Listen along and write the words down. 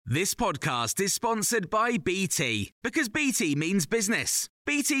This podcast is sponsored by BT, because BT means business.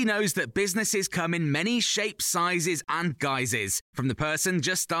 BT knows that businesses come in many shapes, sizes and guises, from the person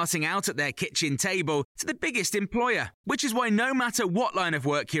just starting out at their kitchen table to the biggest employer, which is why no matter what line of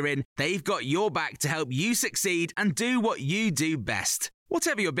work you're in, they've got your back to help you succeed and do what you do best.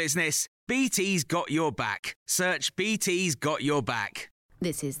 Whatever your business, BT's got your back. Search BT's got your back.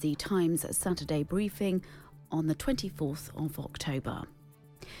 This is the Times Saturday briefing on the 24th of October.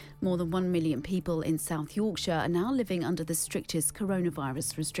 More than 1 million people in South Yorkshire are now living under the strictest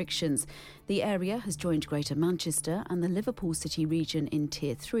coronavirus restrictions. The area has joined Greater Manchester and the Liverpool City region in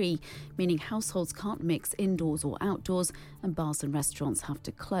Tier 3, meaning households can't mix indoors or outdoors and bars and restaurants have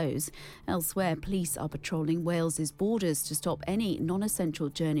to close. Elsewhere, police are patrolling Wales's borders to stop any non-essential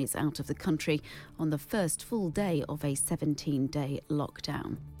journeys out of the country on the first full day of a 17-day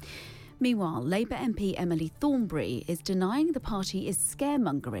lockdown. Meanwhile, Labour MP Emily Thornberry is denying the party is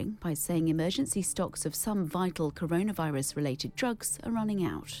scaremongering by saying emergency stocks of some vital coronavirus-related drugs are running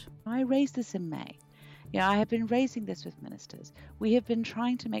out. I raised this in May. I have been raising this with ministers. We have been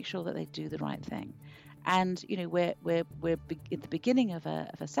trying to make sure that they do the right thing. And, we're at the beginning of a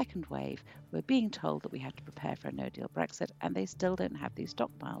second wave. We're being told that we have to prepare for a no-deal Brexit, and they still don't have these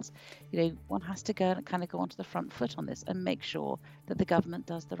stockpiles. One has to go onto the front foot on this and make sure that the government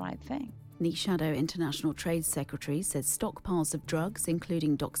does the right thing. The Shadow International Trade Secretary says stockpiles of drugs,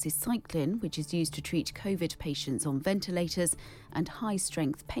 including doxycycline, which is used to treat COVID patients on ventilators, and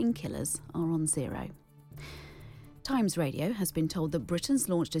high-strength painkillers, are on zero. Times Radio has been told that Britain's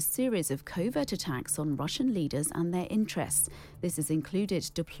launched a series of covert attacks on Russian leaders and their interests. This has included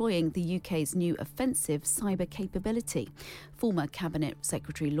deploying the UK's new offensive cyber capability. Former Cabinet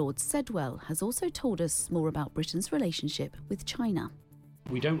Secretary Lord Sedwell has also told us more about Britain's relationship with China.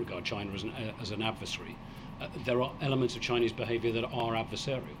 We don't regard China as an adversary. There are elements of Chinese behaviour that are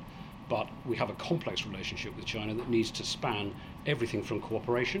adversarial, but we have a complex relationship with China that needs to span everything from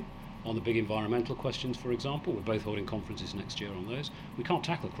cooperation on the big environmental questions, for example. We're both holding conferences next year on those. We can't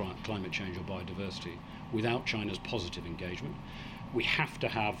tackle climate change or biodiversity without China's positive engagement. We have to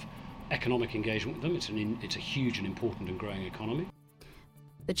have economic engagement with them. It's a huge and important and growing economy.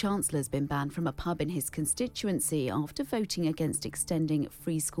 The Chancellor's been banned from a pub in his constituency after voting against extending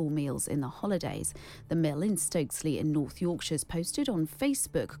free school meals in the holidays. The mill in Stokesley in North Yorkshire's posted on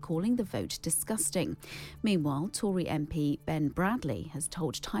Facebook calling the vote disgusting. Meanwhile, Tory MP Ben Bradley has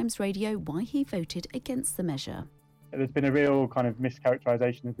told Times Radio why he voted against the measure. There's been a real kind of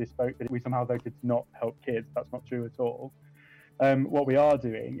mischaracterisation of this vote that we somehow voted to not help kids. That's not true at all. What we are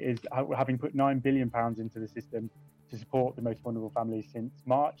doing is having put £9 billion into the system to support the most vulnerable families since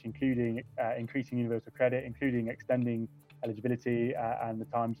March, including increasing universal credit, including extending eligibility and the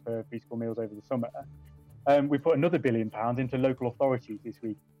times for free school meals over the summer. We put another £1 billion into local authorities this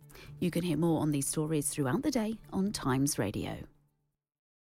week. You can hear more on these stories throughout the day on Times Radio.